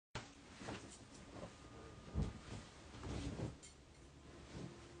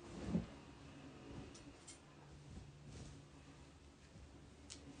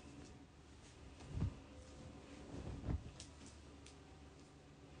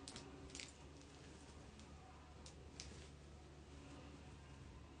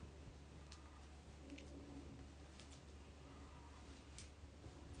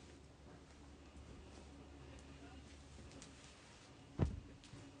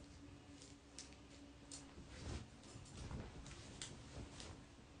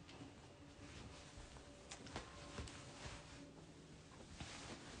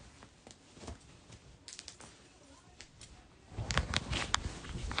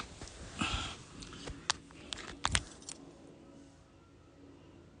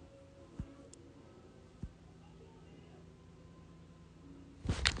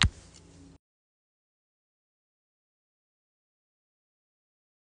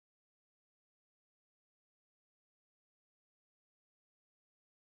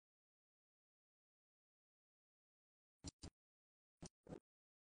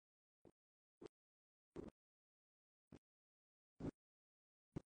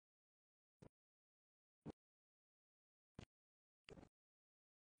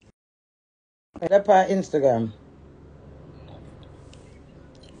That part Instagram.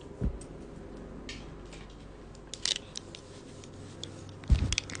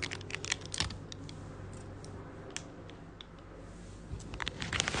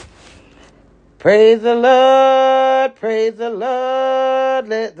 Praise the Lord, praise the Lord,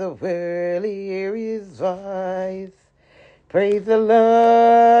 let the world hear his voice. Praise the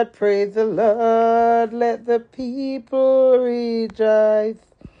Lord, let the people rejoice.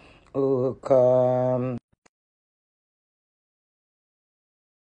 Oh, come.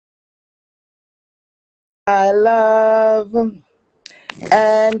 I love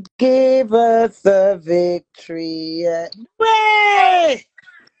and give us the victory. Way!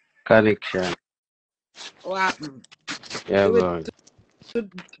 Connection. What happened? Yeah, Do it man.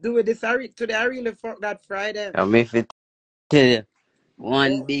 do it this today. I really fuck that Friday. I'm if it tell you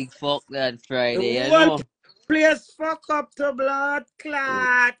one Oh, big fuck that the Friday, you whole know. place fuck up to blood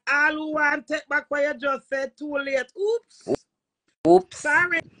clot. All who want take back what you just said too late. Oops. Oops.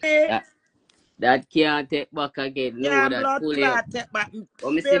 Sorry. That can't take back again. No, Yeah, that blood pull you up. clot take back.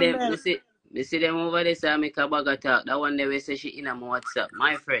 But me see Film them, them. me see them over there, so I make a bag of talk. That one day we say she in a WhatsApp.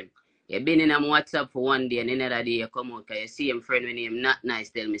 My friend, you been in a WhatsApp for one day and another day you come out, cause you see him friend when him not nice,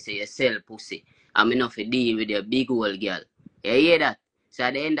 tell me say you sell pussy. I'm enough to deal with your big old girl. You hear that? So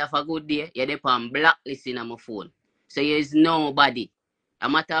at the end of a good day, you're there on blacklist in my phone. So you is nobody. A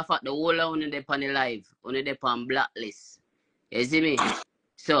matter of fact, the whole of on the live, on the on blacklist. You see me?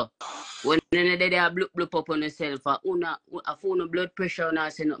 So when they are bloop up on yourself, a phone blood pressure and I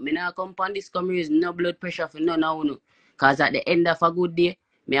say no, me not come on this come reason no blood pressure for none of you. Cause at the end of a good day,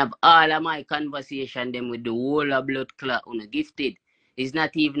 me have all of my conversation them with the whole of blood clot on gifted. It's not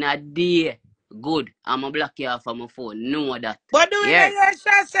even a day good. I'm a block you off of my phone. Know that. But doing Yeah. that,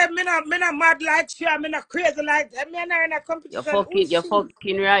 yeah, say me not mad like she, me not crazy like that. Me not in a competition. Who is You're she?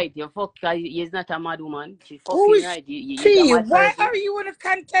 fucking right. He's not a mad woman. She's Who fucking is right. He's a she? mad Why person. are you in a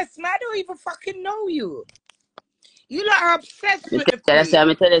contest? Man, I don't even fucking know you. You lot are obsessed with the queen.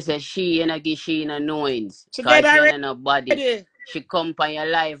 Me tell you, say she and give she in a knowings. She Cause dead she ain't nobody. already. She come on your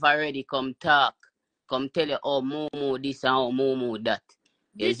life already, come talk. Come tell you, oh, Momo this and oh, Momo that.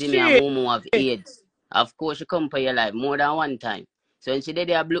 You Did see me, and she? Momo have AIDS. Of course, she come on your life more than one time. So when she did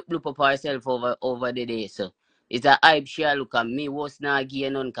a bloop up herself over the day, so it's a hype she a look at me, was not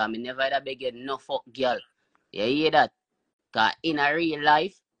give none, cause me never had a beg no fuck girl. You hear that? Cause in a real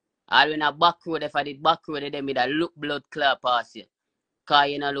life, all when a back road, if I did back road, then me that look blood clot past you. Cause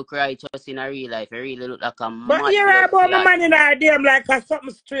you not look righteous in a real life. You really look like a But mad here I blood about my clot. man in our DM like a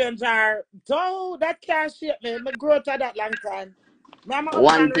something strange or so that can't shape me. Me grow to that long time. Me and my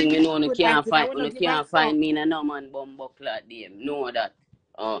One husband thing reach you know, you with can't 19. I find, will you not give a can't fuck. find me in a no man bumbo clot them. Know that.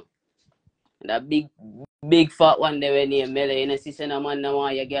 That big fat one there when name Mele. You know, sister no man no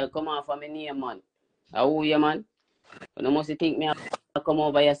want your girl come off of me name man. Who you man? You must think me I come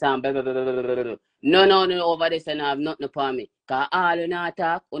over here and blah, blah, blah, blah, blah, blah, blah. No, over this and I have nothing upon me. Cause all you not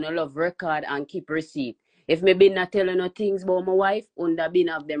talk, you love record and keep receipt. If me been not telling no things about my wife, under been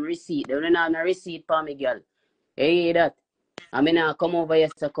have them receipt. They don't have no receipt for me, girl. You hear that? I mean, I come over here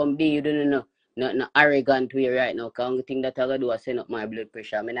to come be, you don't know, no arrogant way right now. Cause only thing that I gotta do is send up my blood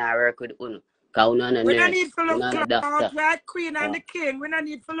pressure. I mean, I work with Uno. Cause Uno a We don't need nurse, to look Uno a clout. doctor. We are queen and Uh. the king. We don't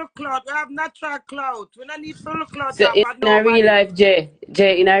need to look clout. We have natural clout. We don't need to look clout So off of in a real nobody. life,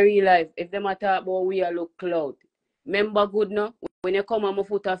 Jay, in a real life, if them a talk about we a look cloud, remember good no? When you come and me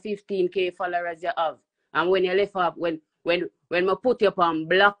put a 15K followers you have, and when you left up, when me put you up on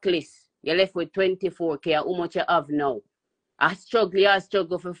blacklist, you left with 24K. How much you have now? I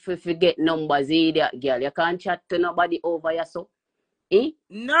struggle for get numbers, idiot girl. You can't chat to nobody over your so. Eh?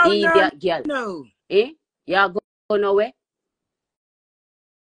 No, Idiot girl. no. Eh? You go nowhere?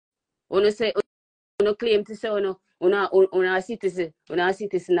 Uno say uno claim to say una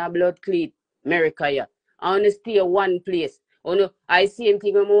citizen a blood clean America yeah. I wanna stay one place. I same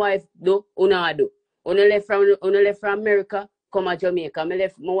thing when my wife do, una do. Una left from America, come to Jamaica.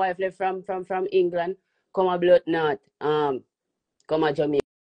 My wife left from England, come a blood north, come to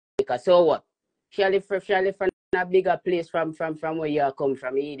Jamaica. So what? She live from a bigger place from where you come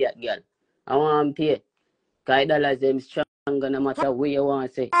from, idiot girl. I want to pay. Cause dollars them stronger no matter where you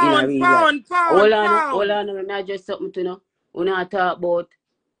want to say in a Pound, real life. pound, pound, pound. Let me just something to know. We not talk about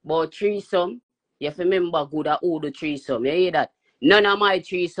threesome. You have to remember good at who the threesome. You hear that? None of my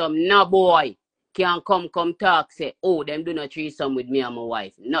threesome, no boy can come talk say, oh, them do not threesome with me and my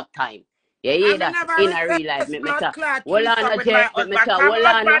wife. Not time. You I hear mean, that? never In a real life, request make me blood talk. clot Hold on, threesome with my Jay, make me husband. talk. Cause Hold my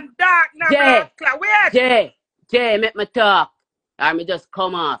on, husband dark, no blood Jay, clot. Wait. Make me talk. Or me just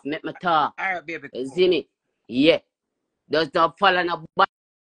come off, make me talk. All right, baby, You cool. see me? Yeah. Does not follow no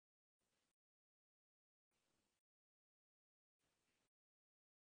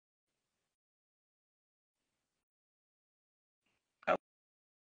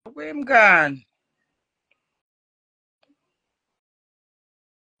Where him gone?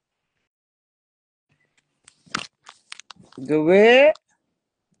 The way?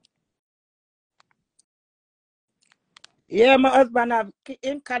 Yeah, my husband have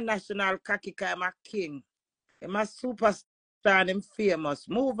international cocky I'm a king. I'm a superstar and him famous.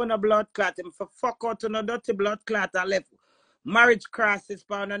 Move on a blood clot. Him for fuck out on a dirty blood clot and left marriage crisis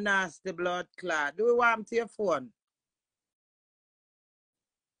for a nasty blood clot. Do you want him to your phone?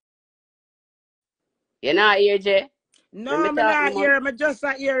 You know, AJ? Let me No, me talk, no not man. hear him. I just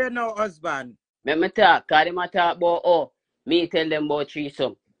not hear you now, husband. Let me talk, cause them a talk about, oh, me tell them about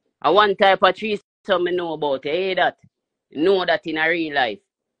threesome. And one type of threesome me know about, you hear that? You know that in a real life.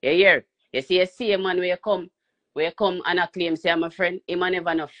 You hear? You see a same man where you come and I claim say I'm a friend, him a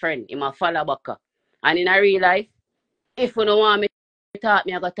never no friend, him a follow back. And in a real life, if you don't want me to talk,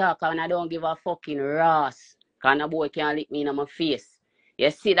 me I go talk and I don't give a fucking ras. Cause no boy can't lick me in my face. You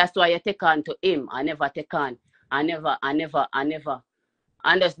see, that's why you take on to him. I never take on. I never.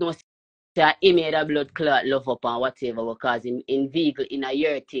 And there's no say he made a blood clot love up and whatever because him inveigle in a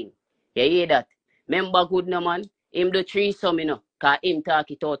year thing. You hear that? Remember good no man? Him do threesome, you know. Cause him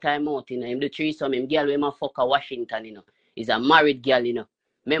talk it all time out, you know. Him do threesome, him girl with my fuck a Washington, you know. He's a married girl, you know.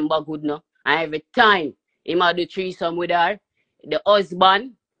 Remember good no? And every time him a do threesome with her, the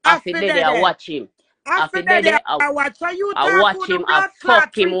husband, after After that, I that, watch him. after After that, that, I watch. So you I talk watch who the him, I blood fuck clot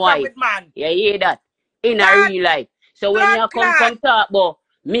him threesome wife. with man. You hear that? In a Blood, real life. So when blood you clot. come talk about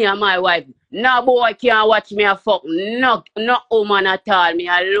me and my wife, no boy can't watch me a fuck no woman at all. Me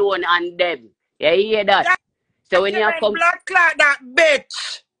alone and them. You hear that? So That when you you meant come blood clot that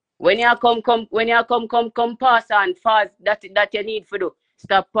bitch. when you come pass on false that you need for do.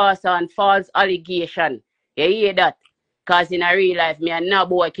 Stop pass on false allegation. You hear that? Cause in a real life me and no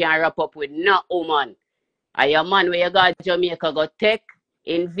boy can wrap up with no woman. And your man where you got Jamaica go take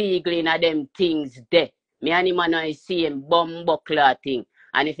inveigling of them things there. Me and him and I see him bumbuckler thing.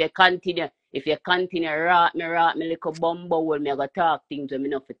 And if you continue rat me little bumbo hole, me I go talk things when me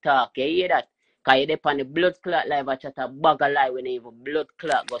not for talk. You hear that? Cause you dep on the blood clot live a chat a bag of lie when you even blood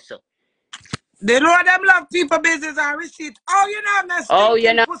clot go so. They know them love people business and receipt. Oh, you know, I'm not Oh, you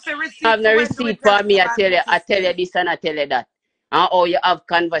stinking know pussy receipt have for no when do it receipt tell for us me, about pussy I tell you stay. this and I tell you that. And oh you have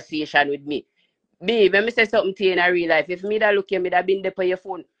conversation with me. B, when me say something to you in a real life, if me that look you, me that been there on your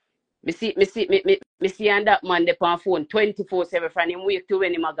phone. Me see and that man dey on phone 24/7 from him wake to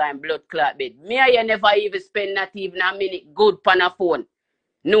when him a go in blood clot bed. Me and you never even spend not even a minute good pan a phone.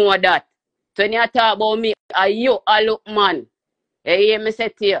 Know that. So when you talk about me, are you a look man? You hear me say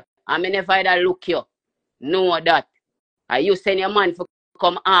to you, and me never either look you. Know that. Are you send your man for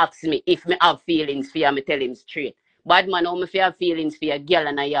come ask me if me have feelings for you, me tell him straight. Bad man, how me fi have feelings for your girl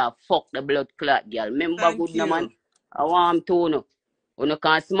and I have fuck the blood clot girl. Remember Thank good no man? you. I want him to know. You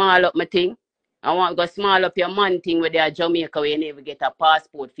can small up my thing. I want to go small up your man thing where they are Jamaica where you never get a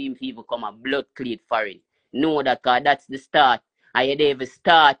passport for him to even come a blood clean foreign. Know that cause that's the start. And you don't even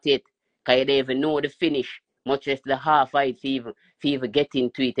start it. Cause you don't even know the finish. Much less the half of it for even get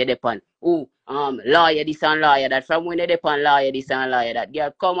into it. Depend. Oh, lawyer this and lawyer that. From when they depend lawyer this and lawyer that.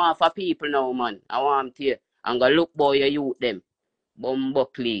 Girl, come off for people now, man. I want to hear. I'm gonna look boy you youth them.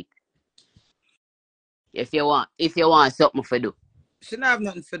 Bumbuckly. If you want something for do. She don't have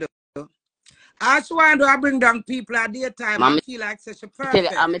nothing to do. All she want to do I bring down people at daytime Man, and feel like such a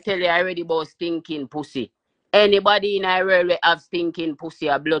perfect. I'm tell you already about stinking pussy. Anybody in a world will have stinking pussy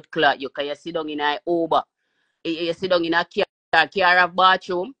or blood clot you can you sit down in a Uber. You sit down in a car of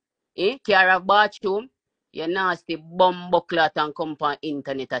bathroom. Car of bathroom. You nasty bumbo clot and come on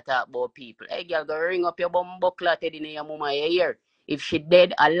internet to talk about people. Hey girl, go ring up your bumbo clot head in your mama ear. If she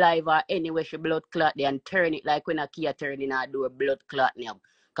dead, alive or anywhere she blood clot they and turn it like when a key turn in a door blood clot now.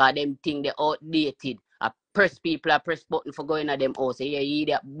 Cause them thing they outdated. I press people, I press button for going at them house. You hear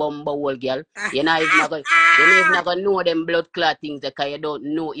that bumbo old girl. You not even gonna know them blood clot things because you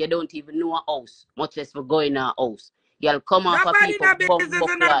don't even know a house, much less for going in a house. Girl, come off of Nobody in people, the business bumbo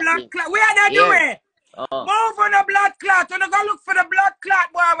in the clot blood me. clot. Where they do Here. it? Move on the blood clot. When you go look for the blood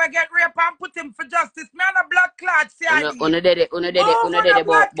clot boy, we get rape and put him for justice. Me on the blood clot CID. Move on the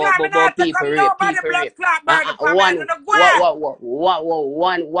blood clot. Me not take on nobody People blood rape. clot burden for me. You know,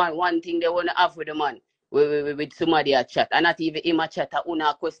 go. One thing they wanna have with the man. With somebody a chat. And not even him a chat.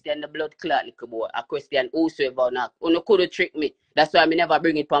 Una question the blood clot little boy. A question whosoever not. Una could trick me. That's why I never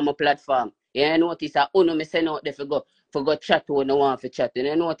bring it on my platform. You notice that Uno me send out there for go chat who no want for chat.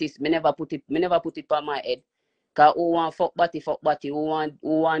 You notice me never put it on my head. Cause who want fuck body, who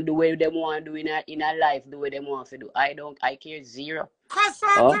want do what them want do in a life, do what them want to do. I care zero. Cause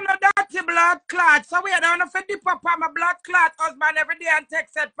out to Oh, no dirty blood clot. So we don't have to dip up on my blood clot husband every day and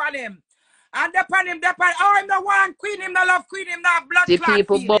text it from him. And depend him, oh, him no want Queen, him no love Queen, him no have blood see clot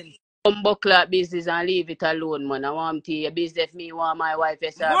people feeling. bumbo clot business and leave it alone, man. I want to your business. Me want my wife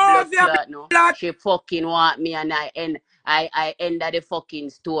as a blood Move your clot, no. blood. She fucking want me and I end of the fucking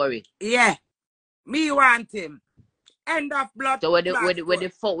story. Yeah, me want him. End of blood So where clot story.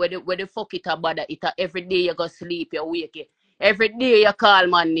 the fuck it about that? It every day you go sleep, you wake it. Every day you call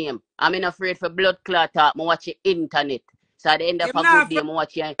my name. I'm not afraid for blood clot talk. I watch the internet. So at the end of Him a good not day, I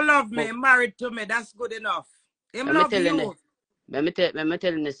watch you. love me, married to me. That's good enough. Him Let me love telling you. you. Let me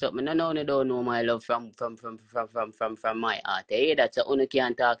telling you something. I know you don't know my love from my heart. You hear that? So you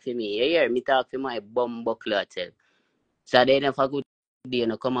can't talk for me. You hear me talk for my bumbo clot self. So at the end of a good day,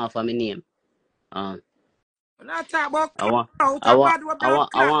 you come off of my name. We're not talking about I want, clout. I A want, bad with I blood want,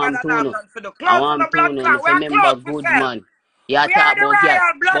 I clot, but want I to don't have know. nothing for the I clout for the want to blood know. clot. If We you are remember clout for good self. man. You We talk are the about girl,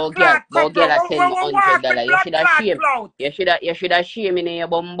 royal blood clot about couple. girl I send me We walk $100. with You blood should have clot shame. clout. You should have shame in your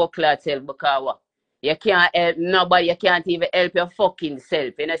bumbo clot self because what? You can't help nobody. You can't even help your fucking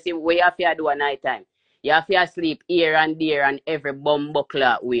self. You know see what you have to do at night time. You have to sleep here and there and every bumbo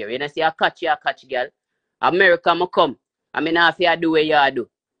clot wear. You know see I catch girl. America me come. I mean have to do what you do.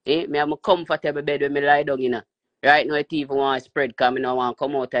 Me have a comfortable bed when me lie down in. Right now, it even want to spread because I don't want to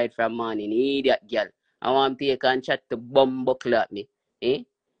come outside from morning. Idiot girl. I want to take and chat to bumbo clot me. Eh?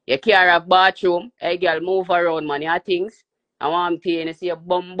 You can't have bathroom. Hey, girl, move around, man. Your things. I want to see a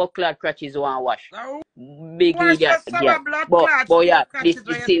bumbo clot crutches want wash. Now, Big wash idiot your summer girl. blood But, clot boy, yeah, straight this catches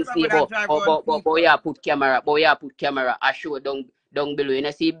when you sit thing down see, with a drive around boy, people. yeah, put camera. I show down below. You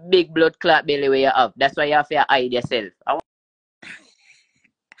know, see big blood clot belly where you have. That's why you have to hide yourself.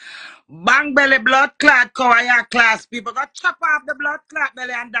 Bang belly blood clot cover your class people. Go chop off the blood clot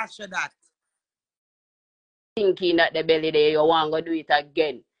belly and dash you that. Thinking that the belly there, you want to do it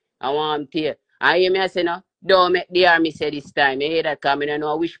again. I want to. I hear me I say no, don't make the army say this time. You hear that coming? I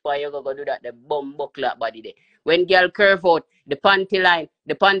know which part you go do that, the bum buckler body there. When girl curve out, the panty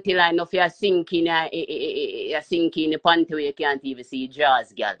line of your sinking, you sinking the panty where you can't even see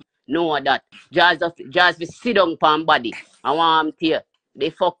jaws, girl. Know that. Jaws will sit down pan body. I want to. The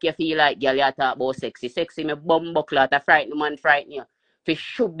fuck you feel like, girl, you talk about sexy. Sexy, me bum buckler, to frighten man, frighten you. Fi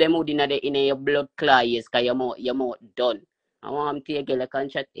shoot them out in your blood clot ears, cause your mouth done. I want to girl, you can't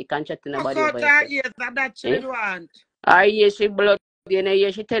chat to Fuck nobody over out her yourself. ears and that she Eh? did want. I hear she blood, you know,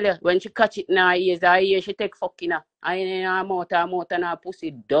 hear she tell you, when she catch it in her ears, I hear she take fucking her. I in her mouth and her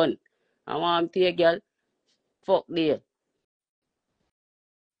pussy done. I want to girl, fuck there.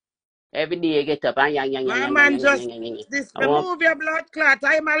 Every day you get up and My man just yang. this I me. want, Move your blood clot.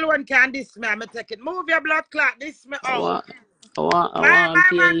 I'm alone can this me. I'm take it. Move your blood clot. This me I out. want, I My want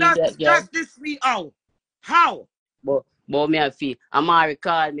to man hear that does girl. just this me out. How? But me I feel, Amari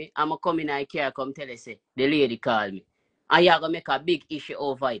call me, I'm come in I care, come tell her say, the lady call me. And you gonna make a big issue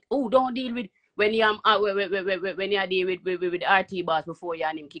over it. Oh, don't deal with when you when you deal with RT boss before you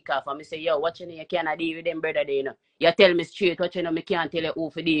and him kick off. And me say, yo, what you know, you cannot deal with them brother they you know. You tell me straight what you know, me can't tell you who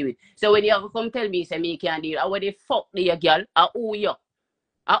to deal with. So when you come tell me say me can't deal, I what the fuck do you girl? I owe you.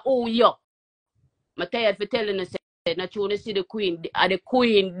 I owe you. I'm tired for telling you say not you wanna see the queen, the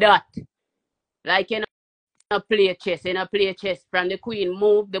queen that. Like you know play chess. From the queen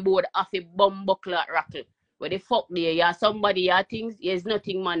move, the board off a bumbuckler rattle. Where the fuck there, yeah, somebody, yeah, things, there's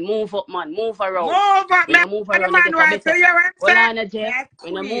nothing, man. Move up, man. Move Move around. up, When man. you move The around, you man get a want to better. hear him Well, say, Anna J, yeah,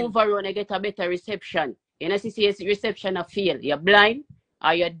 when you queen. move around, you get a better reception. You know, see, reception a fail. You're blind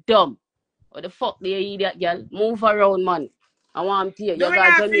or you're dumb. What the fuck do you idiot, girl? Move around, man. I want to hear. Do You we got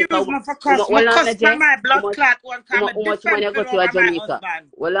not Jamaica. use me for cuss? Me Well, Anna cuss by J, my how blood much, clot one time. I how much money defend you for go to a over my Jamaica?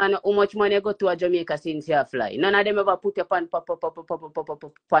 husband. Well, Anna, how much money you go to a Jamaica since you fly? None of them ever put your pan on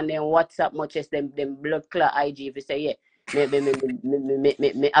them WhatsApp much as them blood clot IG if you say, yeah,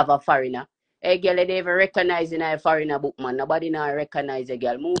 me have a foreigner. Hey, girl, they even recognize in a foreigner book, man. Nobody now recognize a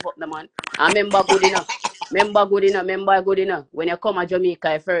girl. Move up the man. I remember good enough. Remember good enough. When you come to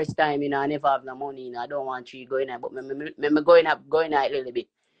Jamaica first time, you know, I never have no money, you know, I don't want you going out, but me going out a little bit.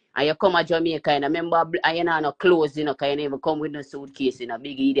 And you come to Jamaica, and I remember, and you know, no clothes, you know, because you never come with no suitcase, you know,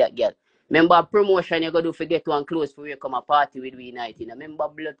 big idiot girl. Remember promotion, you go do forget one clothes for you come a party with we night, you know. Remember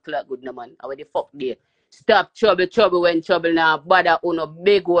blood clot good, no man. How the fuck there? Stop trouble when trouble now, bother uno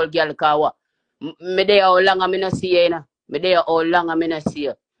big old girl, cause what? Me there how long I not see you, you know. Me there how long I not see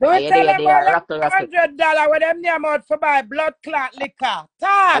you. Do we And you tell them there, about rockle. $100 with them name out for buy blood clot liquor? Talk.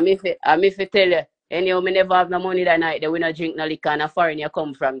 I me fi tell you, anyhow, me never have no money that night. They we not drink no liquor and a foreign you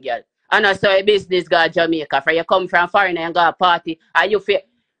come from, girl. And I saw a business go Jamaica. For you come from foreign and go a party, and you fi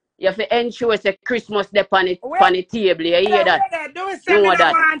ensure say Christmas dey Wait, on the table. You hear wait that? there. Do we say me Know no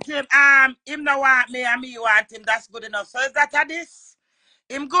that. want him no want me and me want him. That's good enough. So is that a this?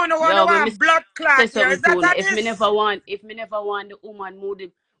 Him gonna wanna Yo, me want blood clot say here. Is something that to you. a this? If me never want the woman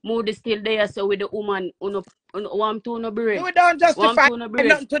mood is still there. So with the woman, uno want to no brain. You don't Want justify to no brain.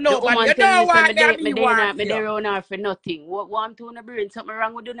 nothing to The nobody. woman You tell don't me say want me and me want me you. there on her for nothing. What want to no brain? Something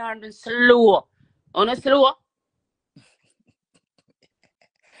wrong with the and slow. On a slow.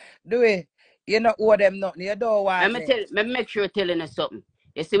 Do we? You not owe them nothing. You don't want me. Me make sure telling you something.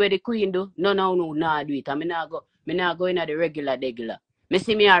 You see what the queen do? No, nah do it. I me not go in at the regular. Me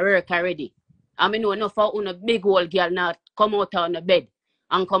see me at work already. I me know enough for a big old girl now come out on the bed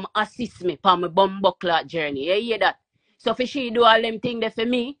and come assist me for my bumbuckler journey. You hear that? So for she do all them things there for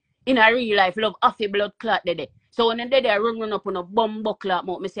me, in a real life, love half a blood clot there. So when they run up on a bumbuckler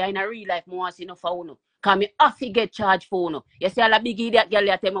mouth, me say in a real life, me want see no for uno. Cause me have to get charged for uno. You see all the big idiot girl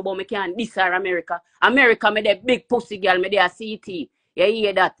you tell me about me can't diss her America. America me the big pussy girl, me there CT. You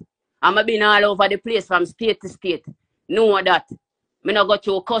hear that? I'm been all over the place from state to state. Know that. Me not go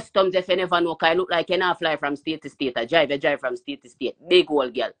through customs if you never know, cause I look like you not fly from state to state. You drive from state to state. Big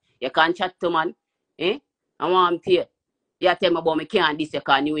old girl. You can't chat to man. Eh? I want to hear. You tell me about me can't this you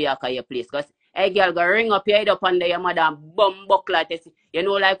call New York or your place. Cause hey girl go ring up your head up under your mother and bum buck like this. You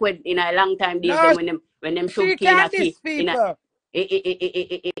know like when in a long time days No, them when them she shoot key in a can't key diss people.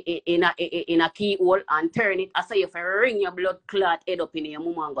 in a keyhole and turn it. I say if you ring your blood clot head up in your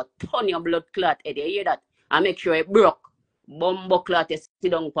mama and go turn your blood clot head. You hear that? And make sure it broke. Bumbo clot you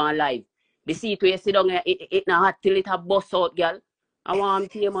sit down upon live. The seat where you sit down it not hot till it a bust out, girl. I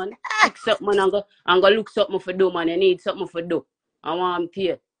want to you, man. Fix up, man, and go look something for do, man. You need something for do. I want to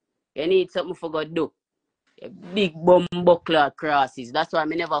you. You need something for go do. You big bumbo clot crosses. That's why I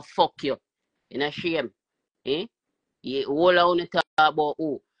never fuck you. In a shame. Eh? You all on the talk about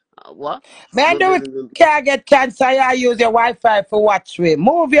who? What? Man, do we can't get cancer, you use your Wi-Fi for watch we.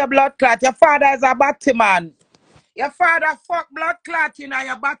 Move your blood clot. Your father is a Batman. Your father fuck blood clot in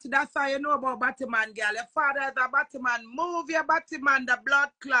your body. That's how you know about Batman, girl. Your father is a Batman. Move your Batman, the blood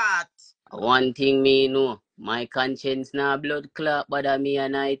clot. One thing me know, my conscience na blood clot bother me a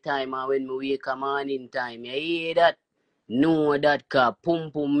night time and when me wake a morning time. You hear that? Know that ka pum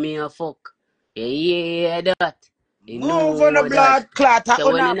me a fuck. You hear that? You Move on the know that. blood clot. I So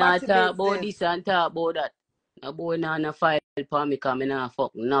own when a you not body talk about business. this and talk about that, no boy na file for me cause me nah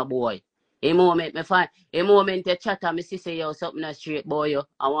fuck no boy. A moment me find, a moment you chatter me see say yo something a straight boy yo.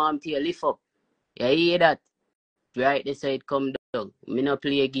 I want to lift up. You hear that? Right this side come down. Me no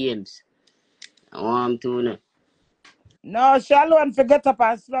play games. I want to know. No, she alone forget up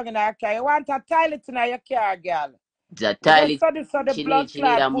and slug in her car. You want a toilet in your car, girl. The We just toilet, study so the blood she need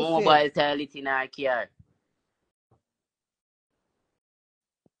clot a pussy. mobile toilet in her car.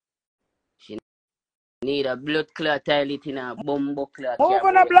 She need a blood clot toilet in her bumbo clot car. Move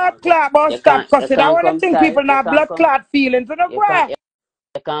on Boy, the blood clot, but stop you cussing. I can't want to come think style, people now blood clot feelings. You know, you boy.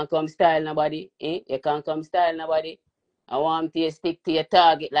 can't come style nobody, eh? You can't come style nobody. I want to stick to your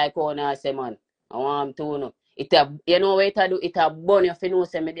target like one I say man. I want to know. You know what it do? It a burn you fi know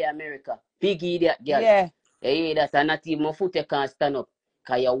say me the America. Big idiot girl. Yeah. You hear that? And not even my foot you can't stand up.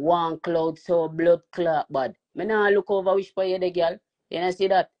 Cause you want cloud so blood clot bad. Me nah look over which part you the girl. You know see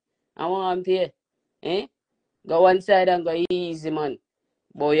that? I want to hear. Eh? Go one side and go easy man.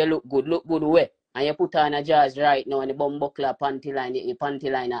 Boy you look good way. And you put on a jazz right now and the bum buckler panty line, the panty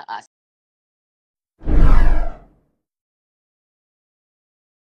line